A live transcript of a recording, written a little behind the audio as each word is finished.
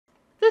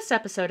This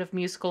episode of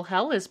Musical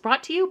Hell is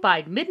brought to you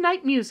by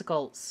Midnight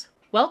Musicals.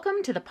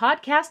 Welcome to the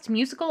podcast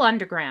Musical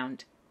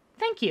Underground.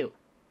 Thank you.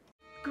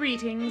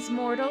 Greetings,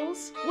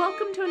 mortals.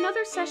 Welcome to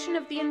another session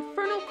of the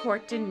Infernal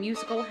Court in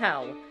Musical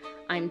Hell.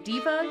 I'm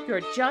Diva,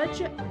 your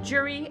judge,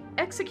 jury,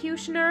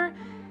 executioner,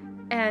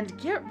 and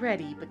get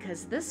ready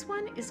because this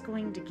one is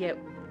going to get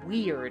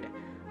weird.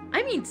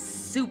 I mean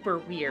super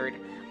weird.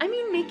 I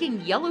mean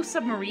making Yellow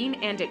Submarine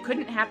and It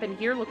Couldn't Happen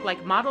Here look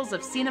like models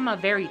of cinema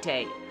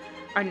verite.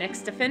 Our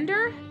next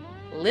offender,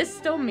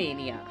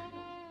 Lisztomania.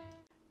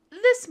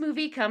 This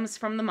movie comes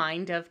from the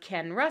mind of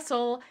Ken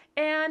Russell,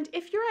 and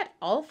if you're at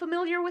all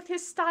familiar with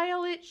his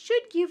style, it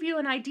should give you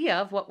an idea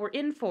of what we're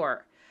in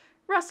for.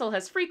 Russell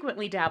has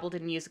frequently dabbled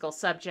in musical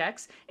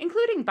subjects,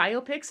 including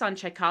biopics on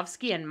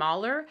Tchaikovsky and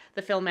Mahler,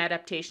 the film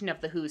adaptation of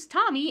The Who's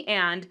Tommy,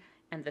 and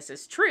this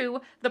is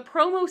true, the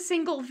promo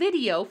single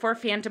video for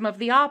Phantom of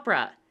the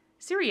Opera.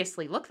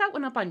 Seriously, look that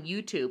one up on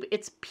YouTube.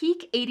 It's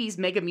peak 80s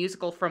mega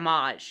musical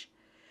fromage.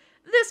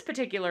 This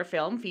particular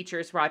film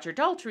features Roger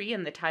Daltrey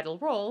in the title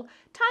role,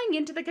 tying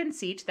into the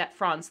conceit that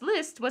Franz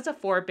Liszt was a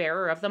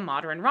forebearer of the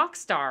modern rock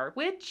star,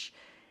 which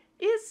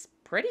is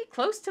pretty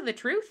close to the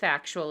truth,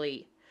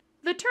 actually.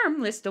 The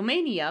term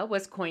Lisztomania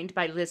was coined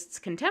by Liszt's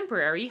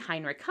contemporary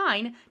Heinrich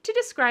Heine to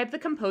describe the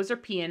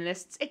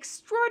composer-pianist's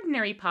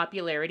extraordinary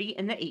popularity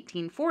in the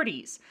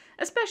 1840s,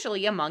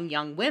 especially among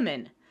young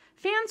women.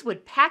 Fans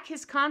would pack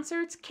his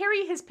concerts,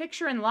 carry his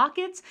picture in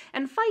lockets,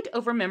 and fight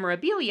over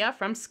memorabilia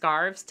from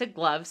scarves to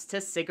gloves to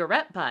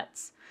cigarette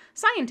butts.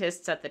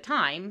 Scientists at the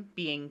time,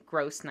 being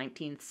gross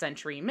 19th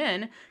century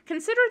men,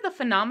 considered the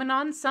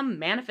phenomenon some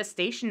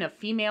manifestation of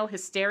female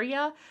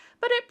hysteria,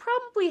 but it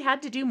probably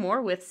had to do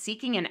more with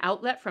seeking an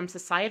outlet from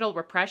societal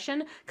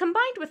repression,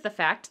 combined with the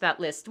fact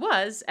that Liszt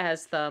was,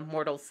 as the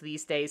mortals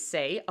these days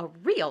say, a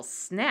real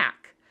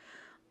snack.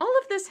 All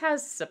of this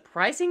has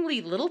surprisingly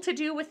little to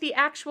do with the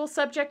actual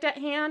subject at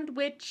hand,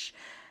 which,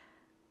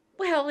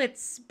 well,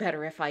 it's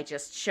better if I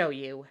just show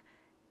you,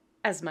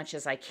 as much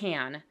as I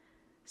can.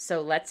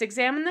 So let's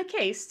examine the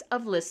case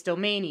of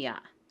Lisztomania.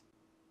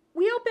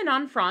 We open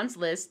on Franz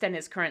Liszt and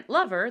his current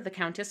lover, the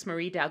Countess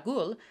Marie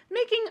d'Agoult,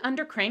 making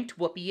undercranked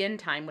whoopee in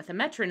time with a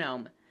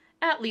metronome.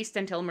 At least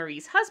until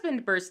Marie's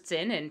husband bursts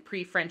in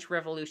pre-French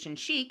Revolution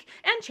chic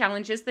and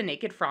challenges the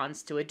naked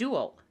Franz to a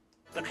duel.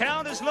 The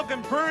Count is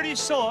looking pretty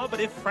sore,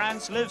 but if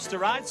Franz lives to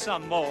write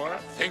some more... I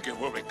think it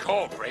will be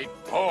called Great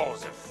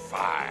Balls of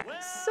Fire.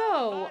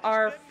 So,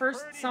 our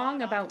first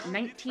song about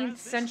 19th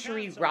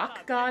century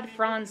rock god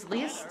Franz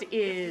Liszt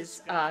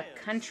is a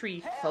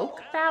country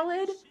folk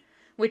ballad,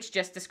 which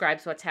just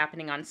describes what's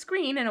happening on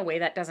screen in a way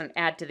that doesn't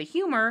add to the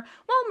humor,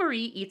 while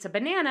Marie eats a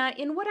banana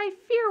in what I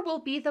fear will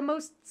be the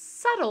most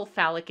subtle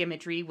phallic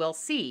imagery we'll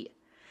see.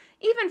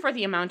 Even for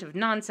the amount of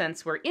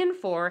nonsense we're in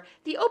for,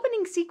 the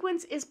opening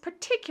sequence is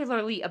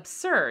particularly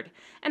absurd,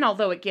 and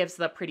although it gives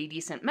the pretty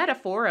decent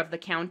metaphor of the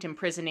Count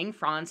imprisoning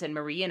Franz and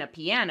Marie in a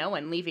piano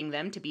and leaving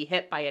them to be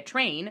hit by a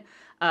train,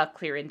 a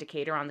clear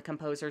indicator on the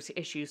composer's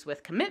issues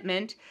with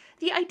commitment,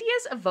 the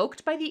ideas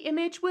evoked by the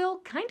image will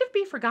kind of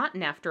be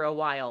forgotten after a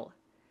while.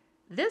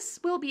 This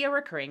will be a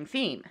recurring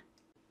theme.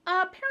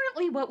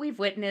 Apparently what we've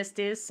witnessed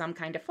is some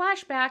kind of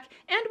flashback,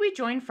 and we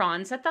join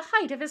Franz at the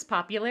height of his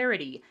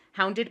popularity,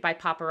 hounded by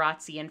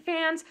paparazzi and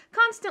fans,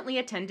 constantly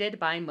attended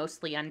by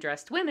mostly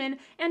undressed women,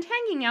 and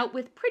hanging out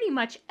with pretty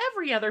much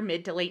every other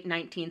mid to late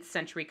 19th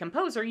century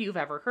composer you've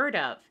ever heard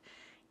of.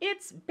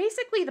 It's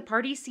basically the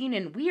party scene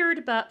in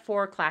Weird, but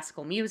for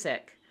classical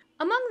music.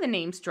 Among the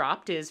names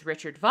dropped is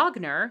Richard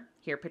Wagner,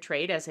 here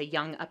portrayed as a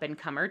young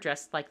up-and-comer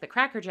dressed like the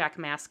Cracker Jack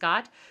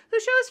mascot, who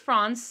shows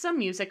Franz some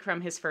music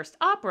from his first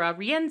opera,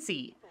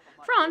 Rienzi.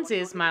 Franz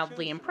is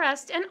mildly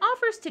impressed and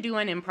offers to do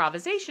an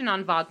improvisation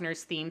on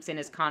Wagner's themes in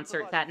his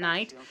concert that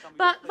night,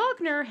 but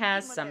Wagner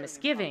has some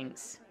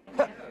misgivings.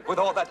 With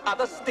all that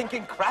other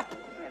stinking crap,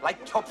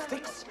 like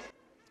chopsticks?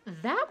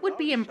 That would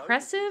be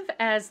impressive,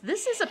 as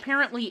this is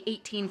apparently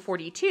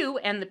 1842,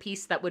 and the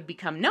piece that would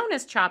become known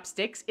as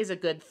Chopsticks is a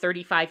good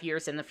 35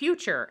 years in the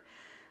future.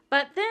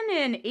 But then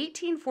in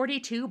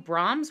 1842,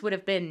 Brahms would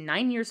have been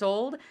 9 years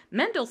old,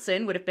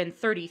 Mendelssohn would have been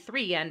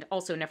 33 and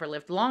also never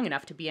lived long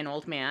enough to be an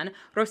old man,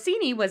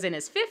 Rossini was in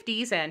his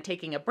 50s and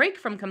taking a break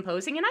from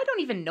composing, and I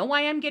don't even know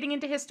why I'm getting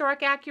into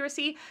historic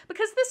accuracy,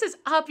 because this is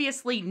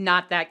obviously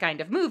not that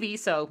kind of movie,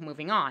 so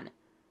moving on.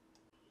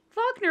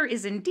 Wagner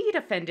is indeed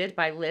offended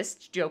by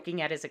Liszt joking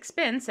at his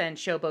expense and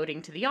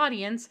showboating to the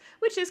audience,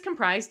 which is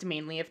comprised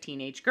mainly of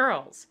teenage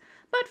girls.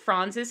 But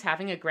Franz is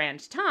having a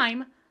grand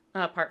time,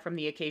 apart from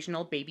the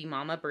occasional baby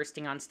mama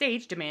bursting on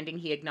stage demanding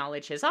he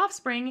acknowledge his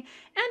offspring,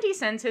 and he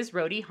sends his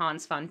roadie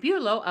Hans von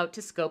Bülow out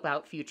to scope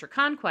out future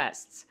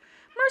conquests.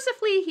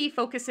 Mercifully, he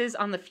focuses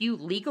on the few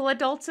legal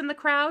adults in the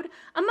crowd,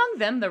 among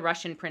them the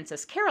Russian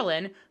Princess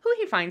Carolyn, who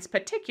he finds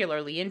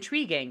particularly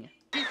intriguing.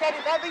 She said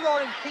if ever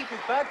you're in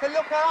Petersburg to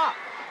look her up.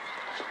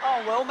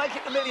 Oh, well, make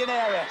it the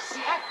millionairess. The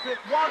actress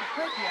was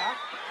prettier.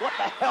 What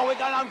the hell, we're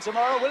going home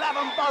tomorrow, we'll have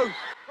them both.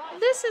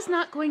 This is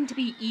not going to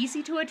be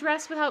easy to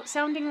address without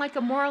sounding like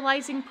a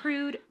moralizing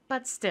prude,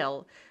 but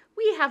still,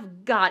 We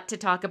have got to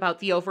talk about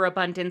the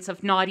overabundance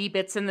of naughty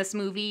bits in this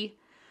movie.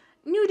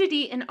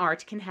 Nudity in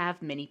art can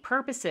have many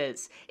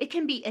purposes. It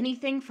can be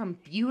anything from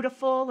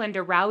beautiful and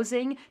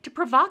arousing to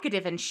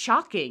provocative and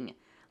shocking.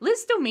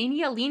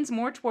 Lisztomania leans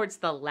more towards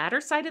the latter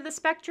side of the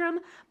spectrum,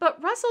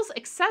 but Russell's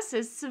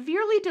excesses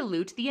severely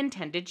dilute the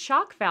intended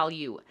shock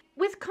value.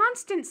 With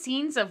constant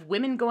scenes of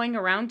women going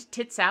around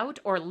tits out,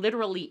 or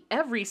literally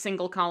every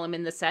single column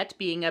in the set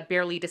being a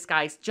barely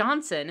disguised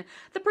Johnson,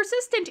 the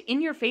persistent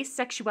in-your-face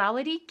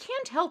sexuality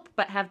can't help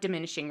but have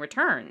diminishing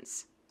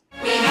returns.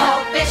 We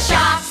hope it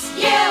shocks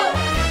you,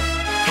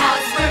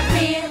 'cause we're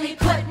really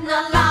putting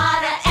a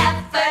lot of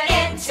effort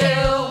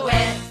into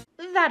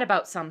it. That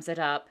about sums it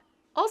up.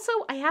 Also,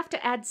 I have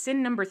to add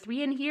sin number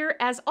 3 in here,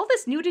 as all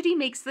this nudity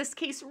makes this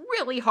case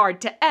really hard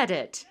to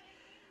edit.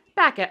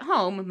 Back at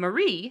home,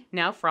 Marie,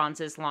 now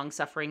Franz's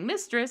long-suffering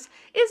mistress,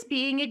 is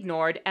being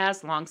ignored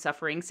as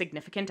long-suffering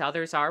significant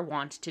others are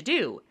wont to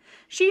do.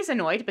 She's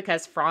annoyed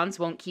because Franz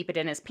won't keep it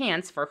in his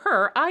pants for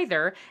her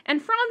either,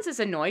 and Franz is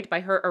annoyed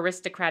by her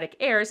aristocratic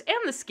airs and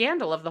the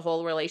scandal of the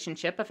whole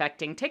relationship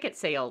affecting ticket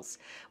sales.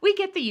 We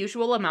get the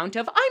usual amount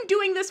of, "I'm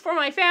doing this for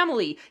my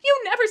family!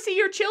 You never see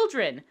your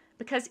children!"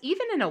 Because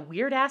even in a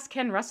weird-ass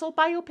Ken Russell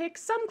biopic,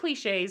 some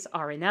cliches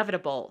are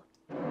inevitable.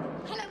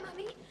 Hello,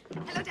 Mummy.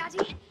 Hello,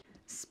 Daddy.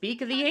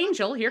 Speak of the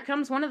angel, here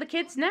comes one of the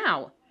kids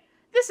now.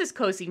 This is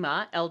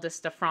Cosima,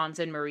 eldest of Franz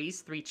and Marie's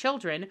 3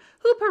 children,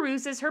 who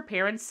peruses her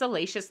parents'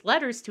 salacious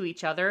letters to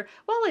each other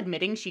while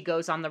admitting she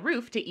goes on the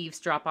roof to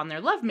eavesdrop on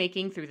their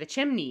lovemaking through the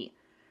chimney.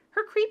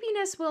 Her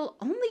creepiness will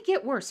only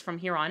get worse from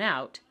here on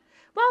out.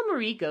 While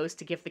Marie goes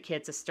to give the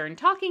kids a stern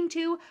talking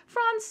to,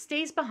 Franz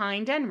stays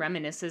behind and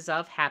reminisces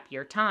of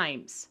happier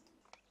times.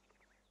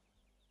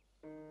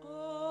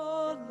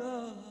 Oh,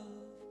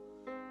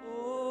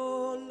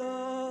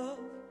 love,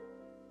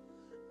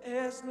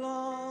 as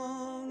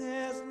long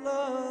as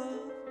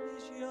love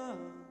is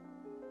young.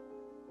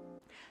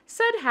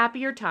 Said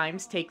happier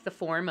times take the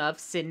form of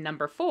sin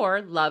number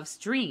 4, Love's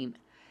Dream.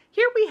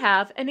 Here we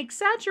have an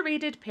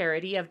exaggerated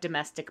parody of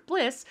domestic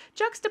bliss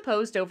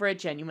juxtaposed over a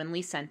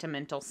genuinely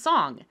sentimental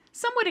song,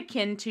 somewhat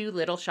akin to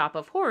Little Shop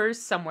of Horrors'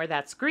 Somewhere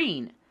That's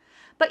Green.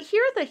 But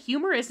here the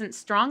humor isn't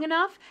strong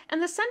enough,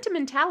 and the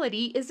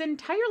sentimentality is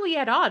entirely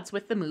at odds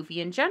with the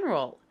movie in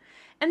general.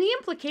 And the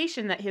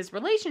implication that his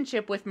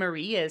relationship with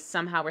Marie is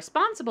somehow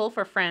responsible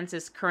for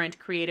Franz's current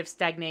creative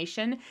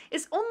stagnation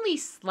is only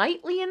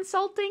slightly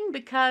insulting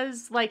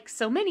because, like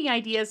so many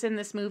ideas in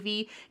this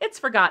movie, it's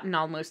forgotten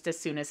almost as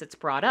soon as it's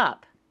brought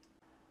up.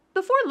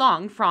 Before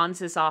long,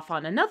 Franz is off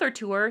on another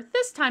tour,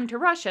 this time to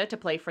Russia to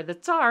play for the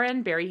Tsar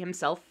and bury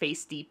himself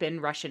face-deep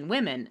in Russian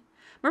women.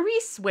 Marie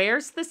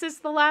swears this is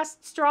the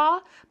last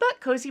straw,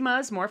 but Cosima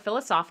is more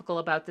philosophical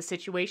about the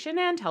situation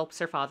and helps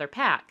her father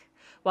pack.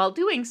 While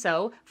doing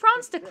so,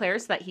 Franz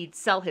declares that he'd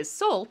sell his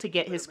soul to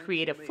get his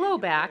creative flow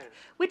back,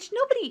 which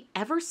nobody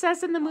ever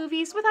says in the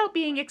movies without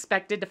being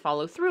expected to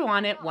follow through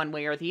on it one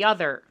way or the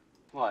other.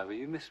 Why, will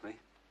you miss me?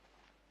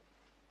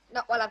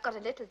 Not while I've got a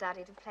little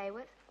Daddy to play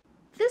with.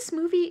 This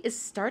movie is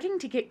starting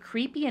to get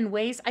creepy in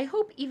ways I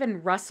hope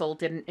even Russell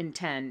didn't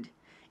intend.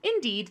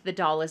 Indeed, the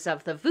doll is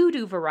of the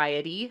voodoo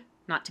variety,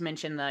 not to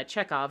mention the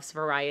Chekhov's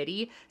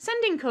variety,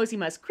 sending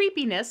Cosima's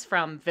creepiness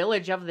from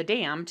Village of the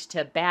Damned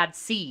to Bad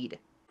Seed.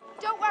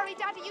 Don't worry,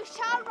 Daddy, you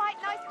shall write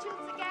nice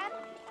tunes again.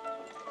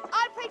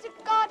 I'll pray to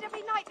God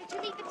every night that you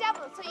meet the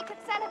devil so you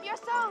could sell him your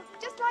soul,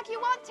 just like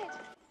you wanted.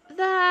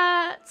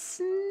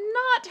 That's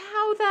not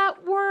how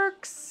that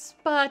works,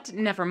 but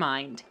never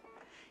mind.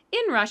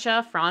 In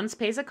Russia, Franz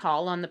pays a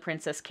call on the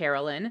Princess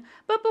Carolyn,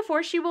 but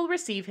before she will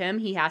receive him,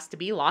 he has to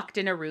be locked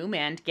in a room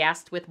and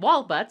gassed with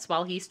wall butts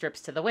while he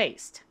strips to the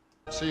waist.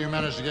 So you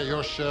managed to get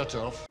your shirt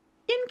off.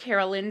 In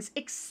Carolyn's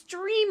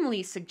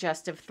extremely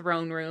suggestive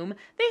throne room,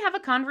 they have a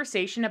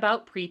conversation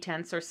about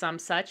pretense or some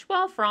such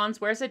while Franz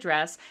wears a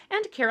dress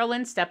and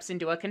Carolyn steps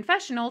into a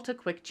confessional to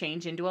quick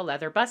change into a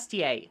leather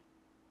bustier.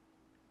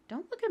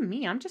 Don't look at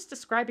me, I'm just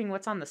describing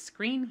what's on the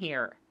screen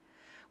here.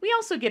 We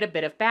also get a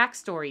bit of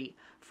backstory.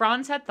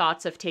 Franz had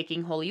thoughts of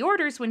taking holy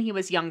orders when he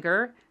was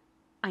younger.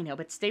 I know,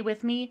 but stay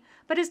with me.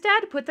 But his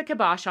dad put the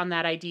kibosh on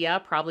that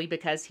idea, probably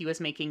because he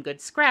was making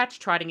good scratch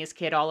trotting his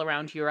kid all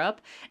around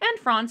Europe, and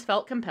Franz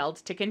felt compelled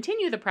to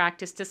continue the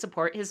practice to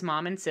support his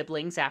mom and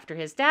siblings after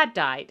his dad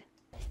died.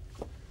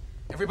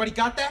 Everybody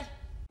got that?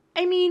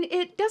 I mean,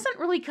 it doesn't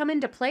really come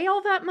into play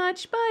all that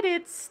much, but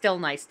it's still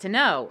nice to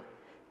know.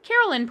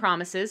 Carolyn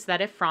promises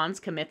that if Franz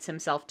commits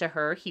himself to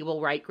her, he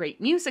will write great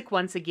music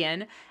once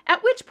again,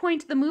 at which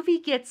point the movie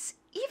gets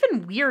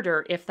even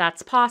weirder if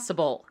that's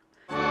possible.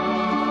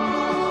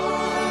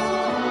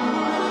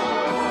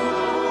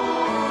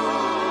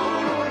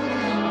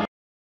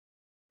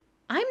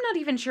 I'm not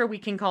even sure we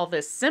can call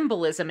this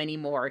symbolism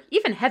anymore,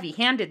 even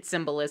heavy-handed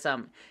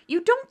symbolism. You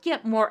don't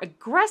get more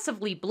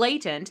aggressively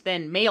blatant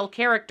than male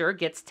character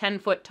gets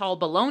 10-foot-tall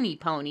baloney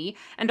pony,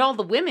 and all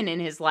the women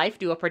in his life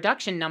do a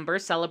production number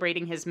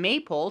celebrating his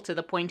maypole to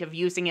the point of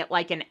using it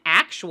like an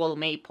actual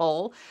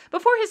maypole,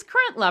 before his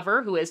current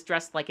lover, who is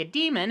dressed like a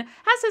demon,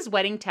 has his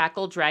wedding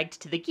tackle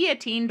dragged to the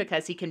guillotine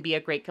because he can be a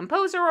great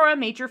composer or a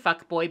major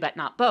fuckboy, but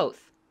not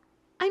both.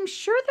 I'm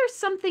sure there's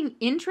something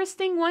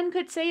interesting one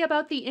could say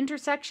about the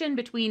intersection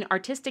between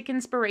artistic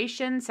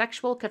inspiration,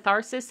 sexual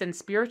catharsis, and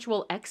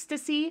spiritual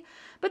ecstasy,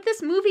 but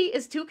this movie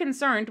is too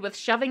concerned with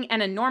shoving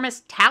an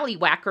enormous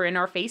tallywhacker in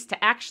our face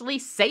to actually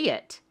say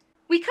it.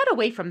 We cut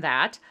away from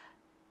that,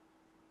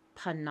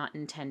 pun not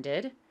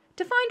intended,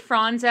 to find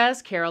Franz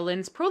as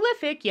Carolyn's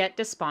prolific yet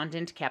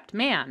despondent kept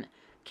man.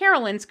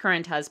 Carolyn's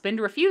current husband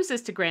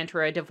refuses to grant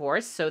her a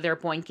divorce so their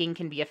boinking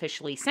can be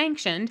officially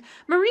sanctioned.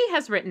 Marie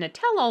has written a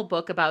tell-all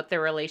book about their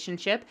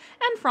relationship,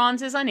 and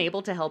Franz is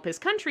unable to help his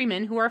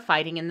countrymen who are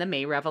fighting in the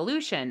May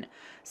Revolution.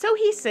 So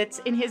he sits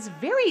in his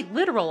very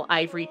literal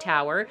ivory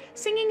tower,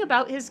 singing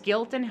about his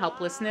guilt and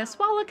helplessness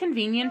while a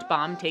convenient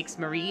bomb takes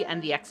Marie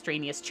and the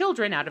extraneous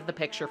children out of the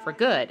picture for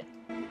good.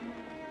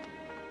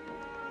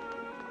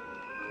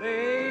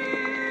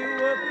 They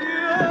were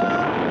pure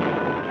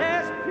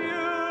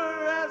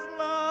as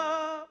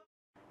love.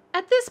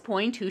 At this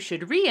point, who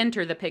should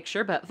re-enter the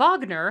picture but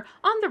Wagner,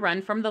 on the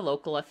run from the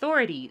local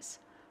authorities?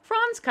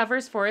 Franz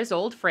covers for his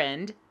old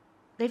friend.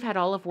 They've had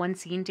all of one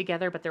scene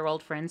together, but they're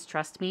old friends,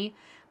 trust me,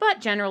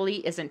 but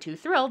generally isn't too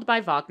thrilled by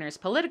Wagner's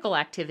political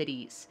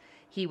activities.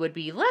 He would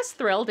be less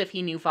thrilled if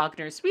he knew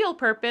Wagner's real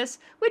purpose,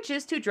 which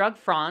is to drug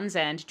Franz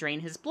and drain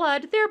his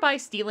blood, thereby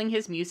stealing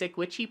his music,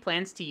 which he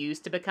plans to use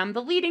to become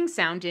the leading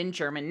sound in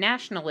German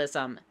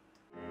nationalism.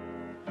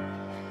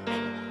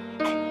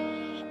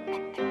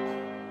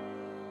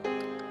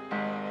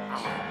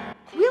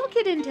 We'll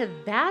get into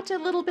that a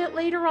little bit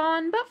later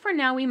on, but for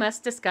now we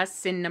must discuss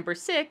sin number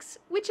 6,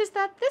 which is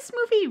that this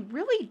movie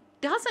really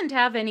doesn't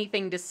have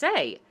anything to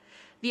say.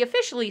 The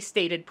officially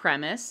stated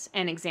premise,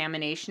 an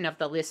examination of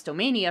the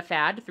Lisztomania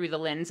fad through the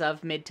lens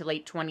of mid to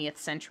late 20th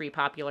century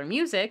popular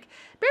music,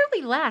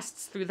 barely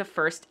lasts through the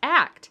first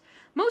act.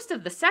 Most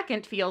of the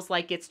second feels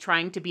like it's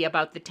trying to be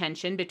about the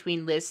tension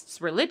between Liszt's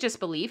religious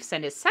beliefs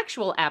and his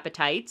sexual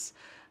appetites,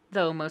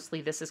 though mostly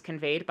this is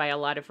conveyed by a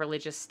lot of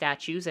religious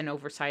statues and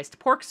oversized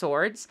pork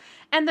swords,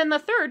 and then the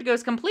third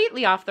goes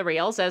completely off the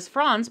rails as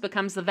Franz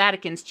becomes the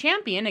Vatican's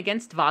champion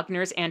against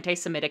Wagner's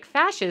anti-Semitic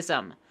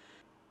fascism.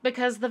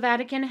 Because the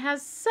Vatican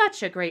has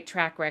such a great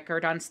track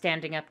record on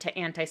standing up to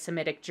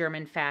anti-Semitic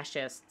German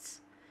fascists.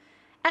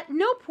 At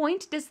no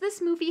point does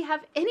this movie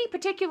have any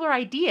particular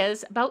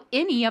ideas about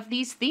any of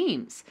these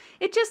themes.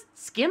 It just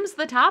skims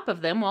the top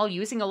of them while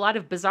using a lot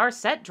of bizarre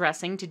set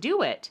dressing to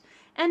do it.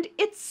 And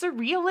its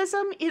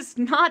surrealism is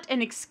not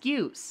an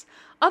excuse.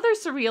 Other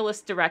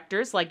surrealist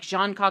directors like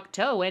Jean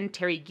Cocteau and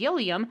Terry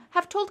Gilliam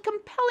have told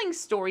compelling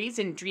stories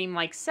in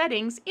dreamlike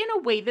settings in a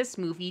way this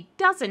movie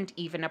doesn't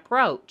even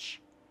approach.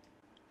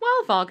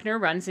 While Wagner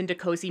runs into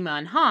Cosima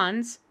and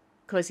Hans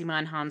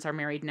are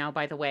married now,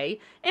 by the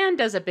way, and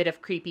does a bit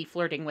of creepy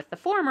flirting with the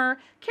former,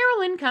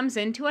 Carolyn comes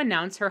in to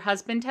announce her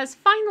husband has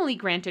finally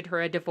granted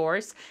her a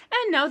divorce,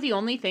 and now the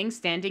only thing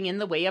standing in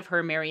the way of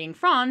her marrying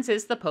Franz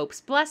is the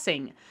Pope's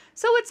blessing.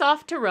 So it's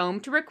off to Rome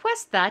to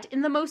request that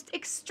in the most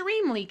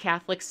extremely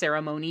Catholic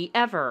ceremony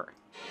ever.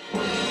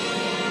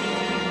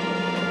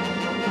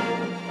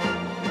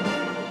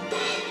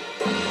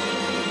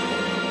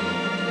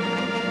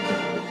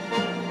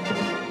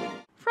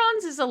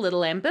 Is a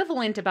little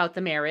ambivalent about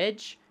the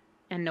marriage,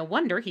 and no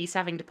wonder he's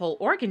having to pull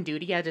organ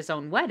duty at his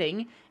own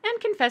wedding,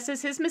 and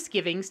confesses his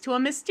misgivings to a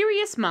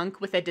mysterious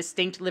monk with a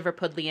distinct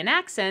Liverpudlian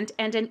accent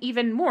and an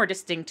even more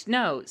distinct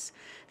nose.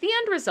 The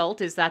end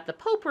result is that the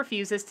Pope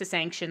refuses to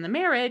sanction the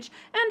marriage,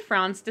 and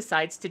Franz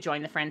decides to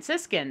join the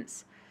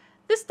Franciscans.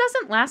 This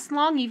doesn't last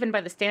long even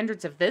by the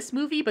standards of this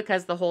movie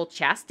because the whole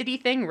chastity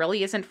thing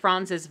really isn't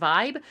Franz's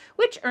vibe,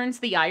 which earns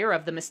the ire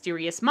of the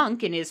mysterious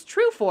monk in his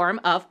true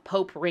form of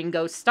Pope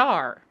Ringo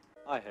Starr.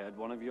 I heard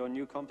one of your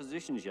new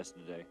compositions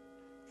yesterday.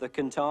 The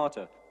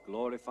cantata,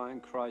 glorifying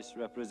Christ's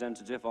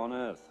representative on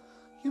earth.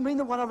 You mean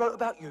the one I wrote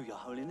about you, Your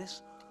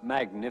Holiness?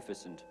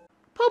 Magnificent.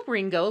 Pope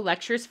Ringo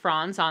lectures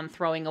Franz on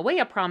throwing away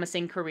a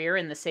promising career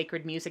in the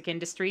sacred music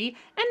industry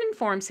and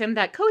informs him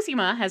that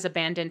Cosima has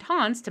abandoned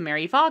Hans to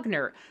marry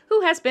Wagner, who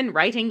has been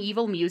writing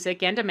evil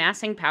music and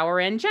amassing power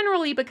and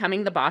generally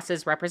becoming the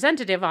boss's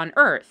representative on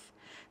earth.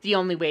 The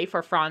only way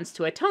for Franz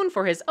to atone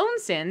for his own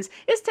sins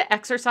is to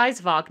exorcise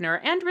Wagner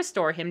and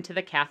restore him to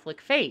the Catholic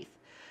faith.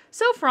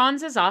 So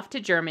Franz is off to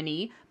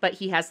Germany, but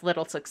he has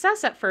little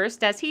success at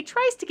first as he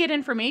tries to get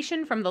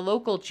information from the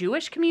local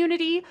Jewish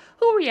community,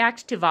 who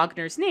react to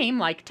Wagner's name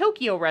like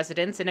Tokyo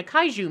residents in a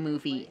kaiju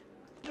movie.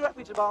 Direct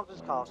me to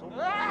Wagner's castle.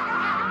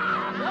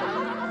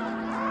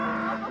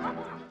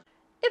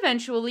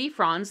 Eventually,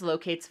 Franz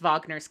locates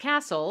Wagner's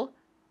castle.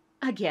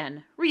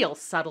 Again, real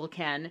subtle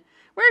Ken,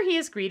 where he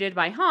is greeted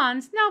by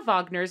Hans, now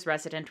Wagner's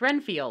resident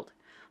Renfield.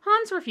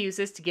 Hans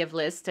refuses to give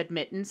Liszt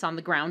admittance on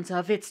the grounds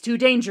of "it's too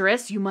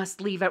dangerous, you must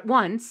leave at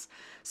once."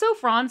 So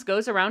Franz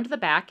goes around to the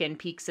back and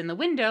peeks in the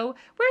window,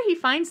 where he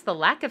finds the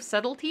lack of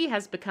subtlety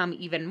has become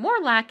even more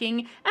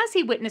lacking as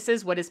he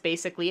witnesses what is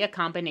basically a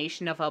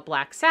combination of a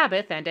Black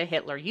Sabbath and a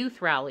Hitler Youth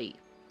rally.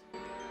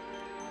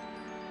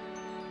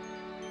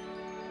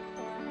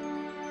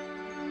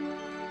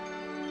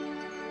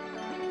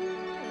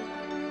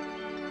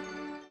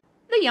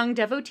 The young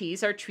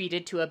devotees are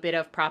treated to a bit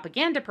of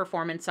propaganda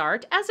performance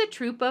art as a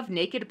troupe of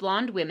naked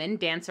blonde women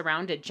dance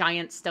around a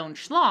giant stone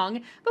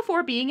schlong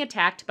before being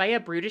attacked by a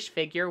brutish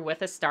figure with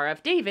a Star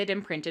of David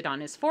imprinted on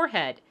his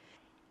forehead.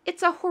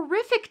 It's a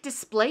horrific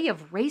display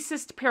of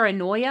racist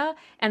paranoia,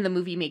 and the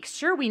movie makes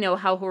sure we know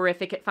how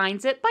horrific it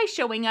finds it by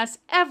showing us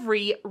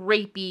every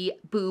rapey,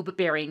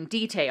 boob-bearing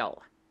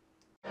detail.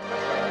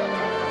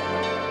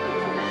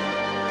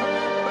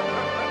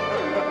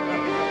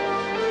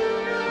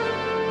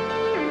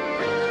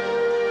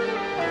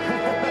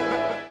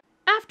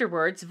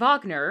 Afterwards,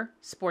 Wagner,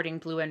 sporting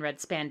blue and red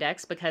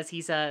spandex because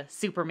he's a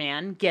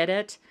Superman, get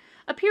it,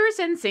 appears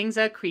and sings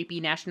a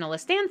creepy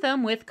nationalist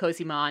anthem with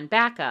Cosima on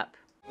backup.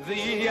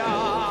 The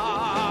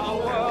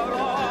hour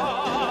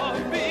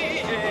of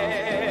the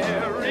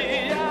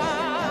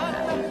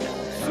Aryan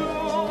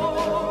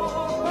Superman.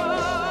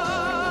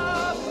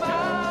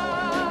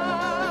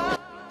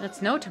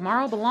 That's no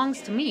Tomorrow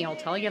Belongs to Me, I'll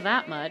tell you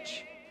that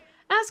much.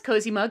 As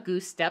Cosima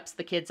goose steps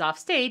the kids off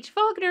stage,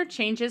 Wagner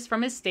changes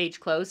from his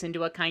stage clothes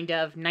into a kind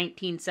of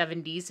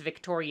 1970s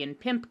Victorian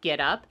pimp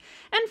get-up,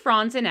 and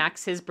Franz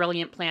enacts his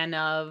brilliant plan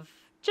of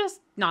just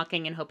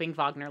knocking and hoping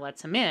Wagner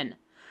lets him in.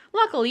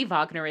 Luckily,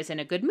 Wagner is in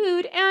a good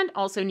mood and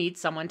also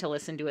needs someone to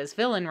listen to his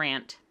villain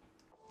rant.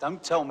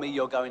 Don't tell me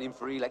you're going in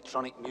for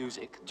electronic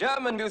music.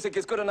 German music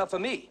is good enough for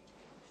me.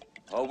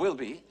 Or will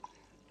be,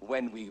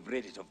 when we've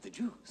rid it of the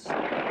Jews.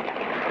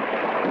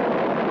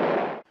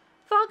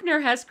 Wagner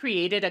has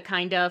created a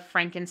kind of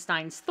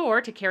Frankenstein's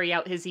Thor to carry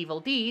out his evil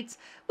deeds,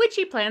 which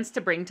he plans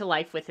to bring to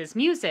life with his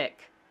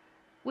music.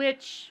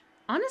 Which,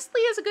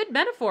 honestly, is a good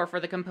metaphor for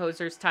the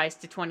composer's ties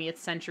to 20th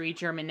century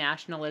German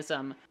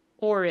nationalism.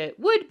 Or it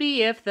would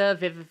be if the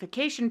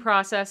vivification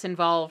process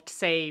involved,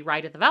 say,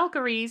 Ride of the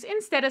Valkyries,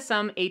 instead of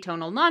some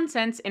atonal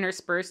nonsense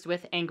interspersed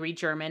with angry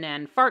German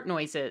and fart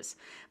noises,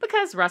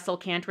 because Russell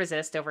can't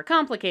resist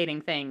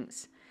overcomplicating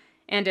things.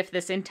 And if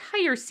this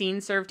entire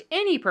scene served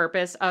any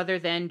purpose other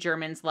than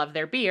Germans love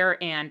their beer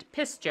and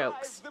piss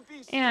jokes.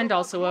 And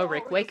also a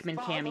Rick Wakeman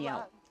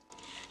cameo.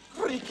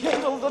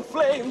 Rekindle the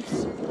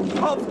flames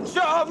of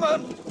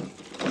German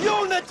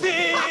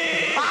unity!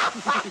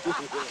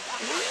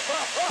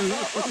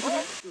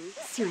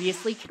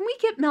 Seriously, can we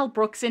get Mel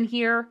Brooks in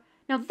here?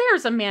 Now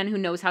there's a man who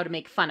knows how to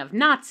make fun of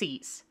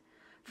Nazis.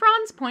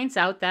 Franz points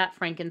out that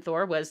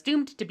Frankenthor was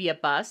doomed to be a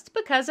bust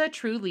because a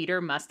true leader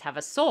must have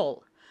a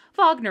soul.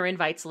 Wagner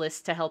invites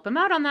Liszt to help him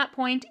out on that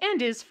point and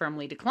is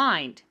firmly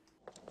declined.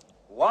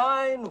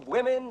 Wine,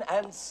 women,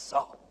 and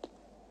song.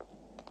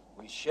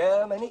 We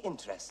share many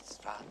interests,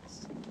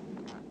 Franz.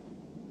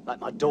 Like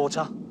my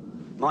daughter,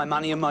 my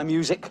money and my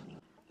music.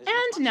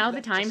 And now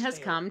the time has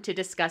come to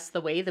discuss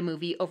the way the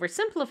movie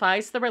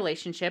oversimplifies the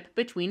relationship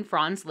between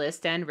Franz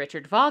Liszt and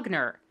Richard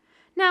Wagner.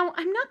 Now,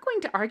 I'm not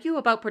going to argue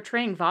about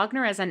portraying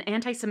Wagner as an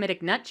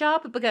anti-Semitic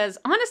nutjob because,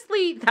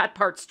 honestly, that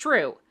part's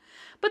true.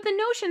 But the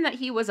notion that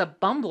he was a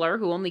bumbler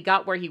who only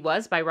got where he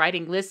was by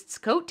riding Liszt's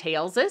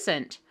coattails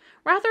isn't.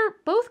 Rather,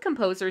 both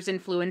composers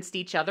influenced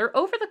each other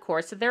over the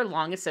course of their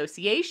long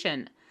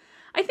association.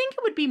 I think it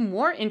would be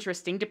more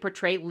interesting to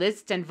portray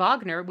Liszt and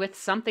Wagner with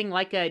something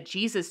like a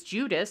Jesus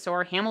Judas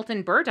or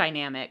Hamilton Burr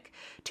dynamic,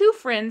 two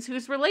friends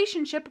whose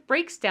relationship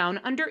breaks down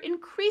under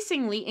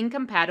increasingly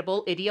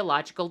incompatible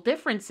ideological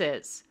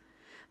differences.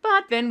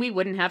 But then we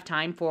wouldn't have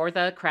time for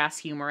the crass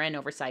humor and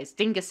oversized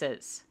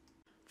dinguses.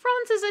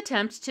 Franz's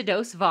attempt to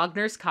dose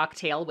Wagner's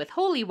cocktail with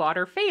holy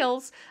water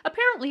fails,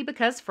 apparently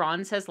because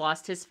Franz has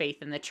lost his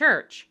faith in the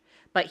church.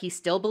 But he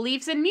still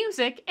believes in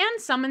music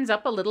and summons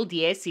up a little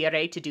Dies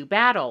Irae to do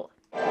battle.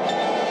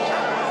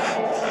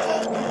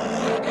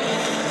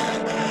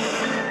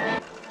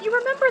 You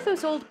remember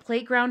those old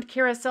playground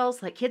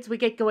carousels that kids would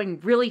get going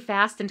really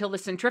fast until the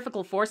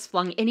centrifugal force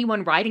flung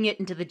anyone riding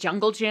it into the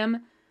jungle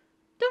gym?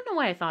 Don't know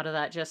why I thought of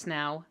that just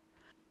now.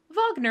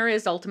 Wagner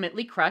is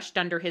ultimately crushed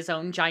under his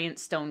own giant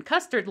stone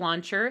custard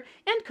launcher,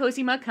 and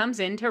Cosima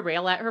comes in to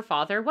rail at her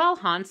father while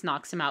Hans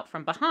knocks him out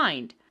from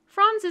behind.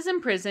 Franz is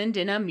imprisoned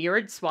in a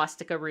mirrored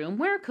swastika room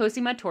where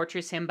Cosima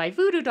tortures him by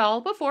voodoo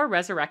doll before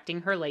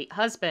resurrecting her late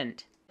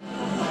husband.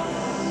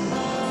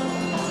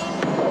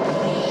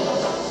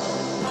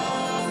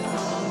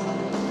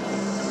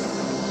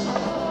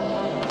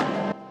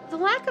 The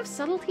lack of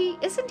subtlety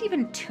isn't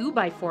even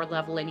 2x4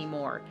 level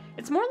anymore.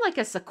 It's more like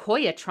a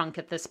sequoia trunk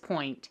at this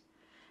point.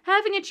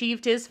 Having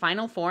achieved his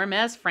final form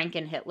as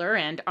Franken-Hitler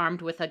and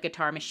armed with a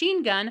guitar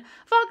machine gun,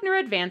 Wagner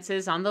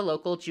advances on the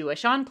local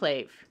Jewish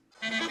enclave.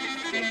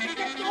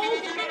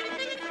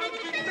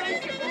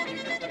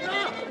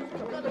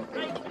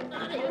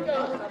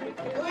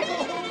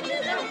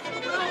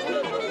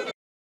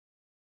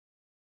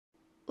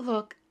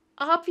 Look,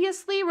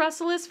 Obviously,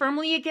 Russell is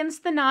firmly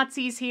against the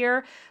Nazis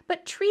here,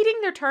 but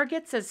treating their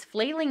targets as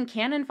flailing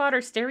cannon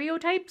fodder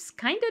stereotypes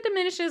kinda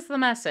diminishes the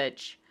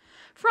message.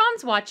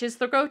 Franz watches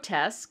the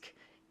grotesque,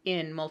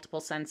 in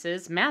multiple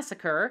senses,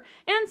 massacre,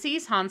 and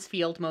sees Hans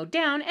Field mowed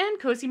down and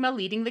Cosima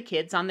leading the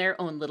kids on their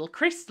own little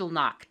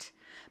Kristallnacht.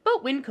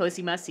 But when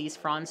Cosima sees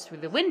Franz through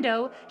the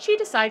window, she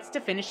decides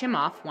to finish him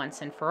off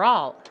once and for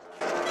all.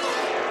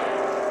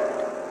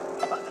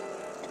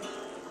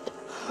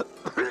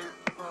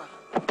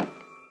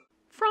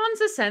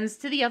 Franz ascends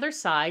to the other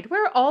side,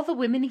 where all the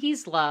women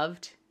he's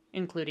loved,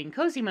 including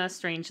Cosima,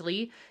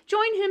 strangely,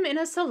 join him in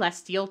a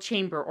celestial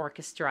chamber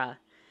orchestra.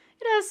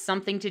 It has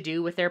something to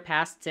do with their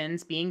past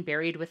sins being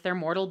buried with their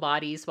mortal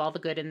bodies while the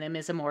good in them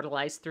is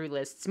immortalized through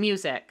Liszt's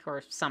music,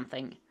 or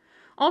something.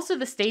 Also,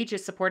 the stage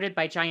is supported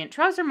by giant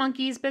trouser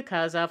monkeys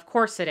because of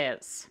course it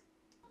is.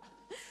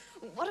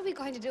 What are we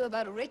going to do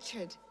about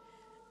Richard?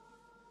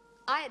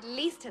 I at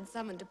least had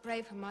someone to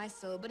pray for my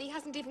soul, but he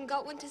hasn't even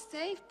got one to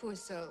save, poor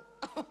soul.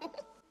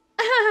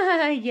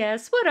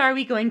 Yes, what are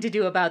we going to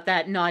do about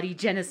that naughty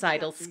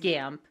genocidal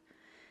scamp?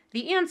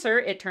 The answer,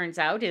 it turns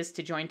out, is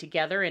to join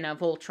together in a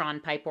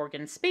Voltron pipe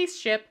organ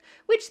spaceship,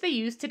 which they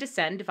use to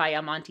descend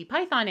via Monty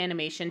Python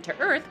animation to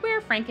Earth, where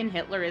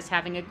Franken-Hitler is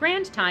having a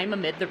grand time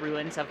amid the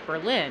ruins of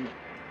Berlin.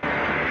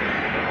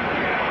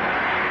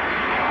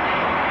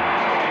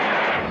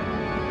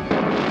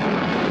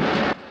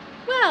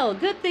 Well,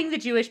 good thing the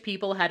Jewish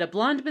people had a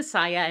blonde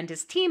messiah and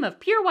his team of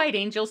pure white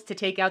angels to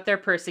take out their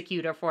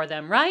persecutor for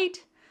them, right?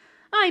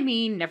 I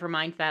mean, never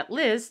mind that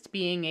Liszt,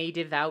 being a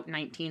devout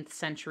 19th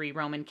century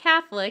Roman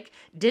Catholic,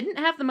 didn't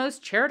have the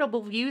most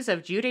charitable views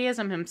of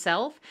Judaism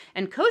himself,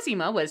 and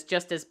Cosima was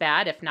just as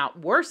bad, if not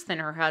worse, than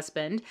her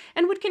husband,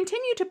 and would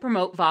continue to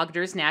promote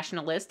Wagner's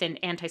nationalist and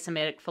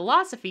anti-Semitic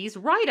philosophies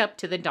right up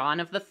to the dawn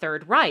of the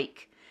Third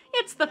Reich.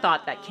 It's the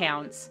thought that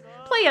counts.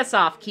 Play us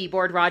off,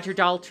 keyboard Roger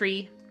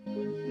Daltrey.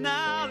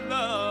 Now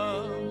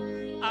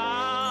love,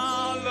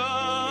 our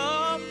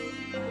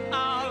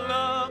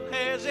love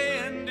has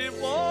ended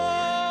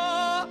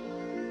war.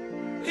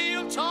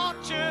 He'll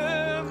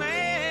torture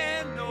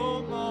man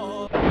no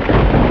more.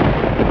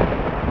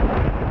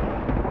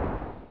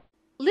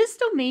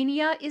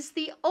 Lisztomania is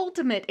the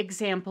ultimate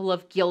example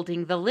of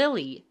gilding the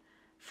lily.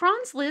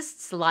 Franz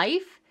Liszt's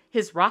life,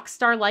 his rock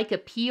star-like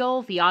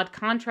appeal, the odd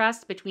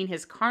contrast between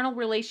his carnal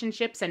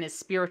relationships and his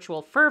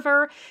spiritual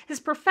fervor, his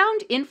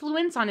profound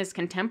influence on his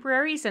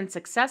contemporaries and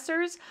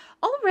successors,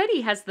 already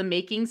has the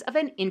makings of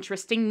an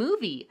interesting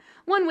movie,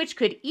 one which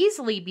could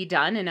easily be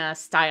done in a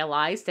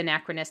stylized,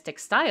 anachronistic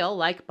style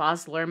like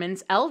Baz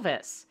Luhrmann's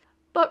Elvis.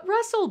 But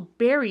Russell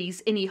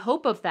buries any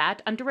hope of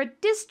that under a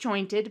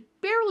disjointed,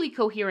 barely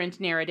coherent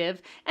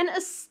narrative and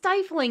a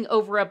stifling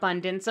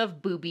overabundance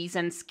of boobies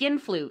and skin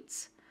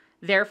flutes.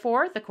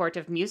 Therefore, the Court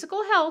of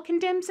Musical Hell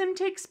condemns him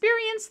to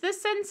experience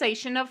this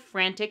sensation of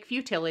frantic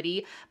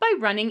futility by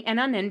running an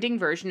unending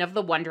version of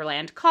the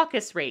Wonderland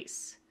caucus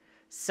race.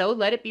 So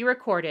let it be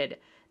recorded,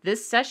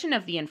 this session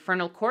of the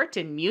Infernal Court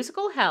in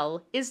Musical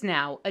Hell is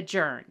now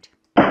adjourned.